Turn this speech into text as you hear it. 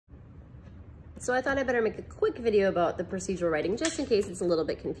So I thought I'd better make a quick video about the procedural writing just in case it's a little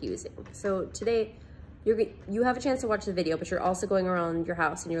bit confusing. So today you have a chance to watch the video, but you're also going around your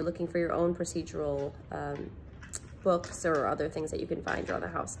house and you're looking for your own procedural books or other things that you can find around the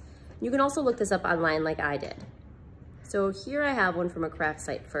house. You can also look this up online like I did. So here I have one from a craft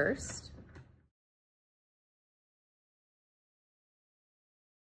site first.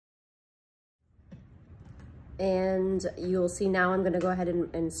 And you'll see now I'm going to go ahead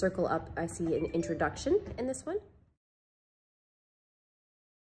and circle up. I see an introduction in this one.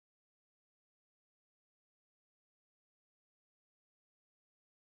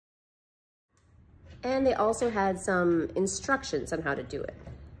 And they also had some instructions on how to do it.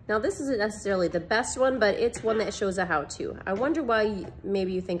 Now this isn't necessarily the best one, but it's one that shows a how-to. I wonder why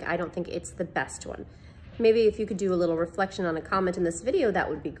maybe you think I don't think it's the best one. Maybe if you could do a little reflection on a comment in this video, that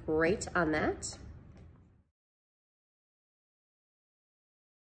would be great on that.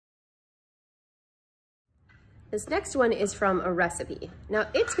 This next one is from a recipe. Now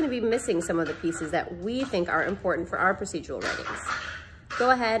it's going to be missing some of the pieces that we think are important for our procedural writings. Go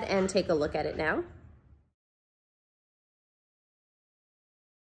ahead and take a look at it now.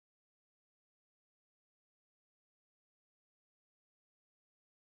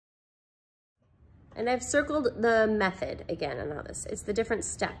 And I've circled the method again on all this. It's the different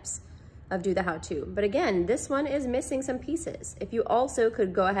steps of do the how-to. But again, this one is missing some pieces. If you also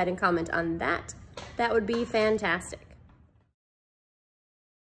could go ahead and comment on that, that would be fantastic.